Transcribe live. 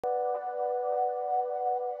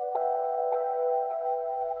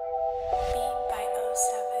Dino,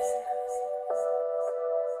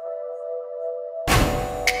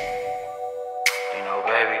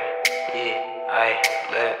 baby, yeah, I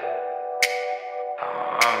lit.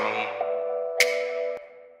 On me.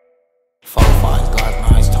 4-5 Glock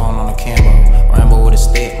 9s tone on the Cambo. Rambo with a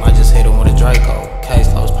stick, might just hit him with a Draco.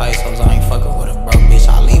 Case-lows, pesos, I ain't fucking with a broke bitch.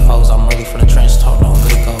 I leave hoes, I'm really from the trench, told no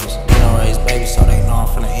glicos. Dino raised baby, so they know I'm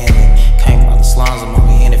from the inlet. Came out the slums, I'm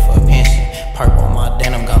only in it for a pension. Perp on my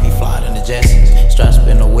denim, got me flyed in the Jetsons. Straps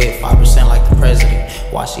spin the whip, 5% like the president.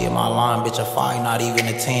 Why she in my line, bitch, a 5, not even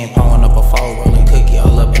a 10. Pulling up a 4, rolling cookie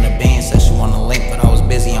all up in the bin. Said she wanna link, but I was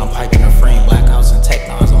busy, I'm piping her friend. Blackouts and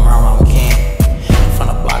technos, I'm around with Ken. From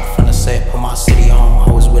the block, from the set, put my city on.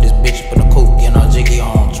 I was with his bitch, put the coupe, getting all jiggy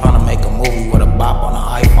on. Tryna make a movie with a bop on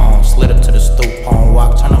the iPhone. Slid up to the stoop, on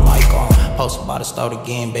walk, turn the mic on. Posted by the stove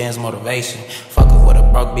again, band's motivation. Fucking with a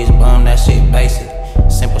broke bitch, bum, that shit basic.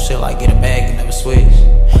 Simple shit like get a bag and never switch.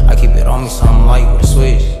 I keep it on me, something light with a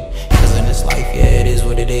switch. Cause in this life, yeah, it is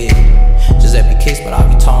what it is. Giuseppe kicks, but I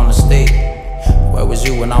be towing the stick. Where was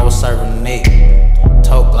you when I was serving the nick?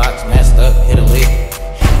 Tote Glocks, messed up, hit a lick.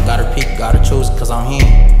 Gotta peek, gotta choose, cause I'm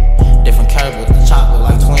him. Different character with the chocolate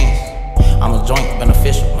like twins. I'm a joint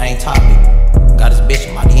beneficial, main topic. Got his bitch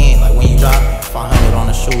in my DM, like when you drop it. 500 on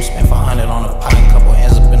the shoes, spent 500 on a pint. Couple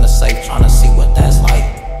ends up in the safe, tryna see what that's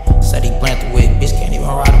like. Said he blend the wig, bitch can't even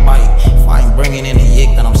ride a bike. If I ain't bringing in a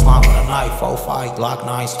yick, then I'm slime with a knife. 4-5 Glock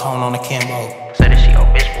 9s tone on the Cambo. Said that she your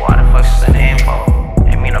bitch, but why the fuck she send the info?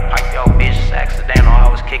 Ain't mean to pipe your bitch, it's accidental. I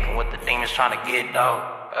was kicking with the demons tryna get it though.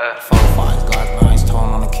 4-5 Glock 9s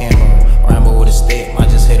tone on the Cambo. Rambo with a stick, might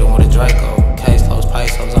just hit him with a Draco. Case-lows,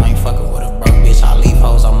 pesos, I ain't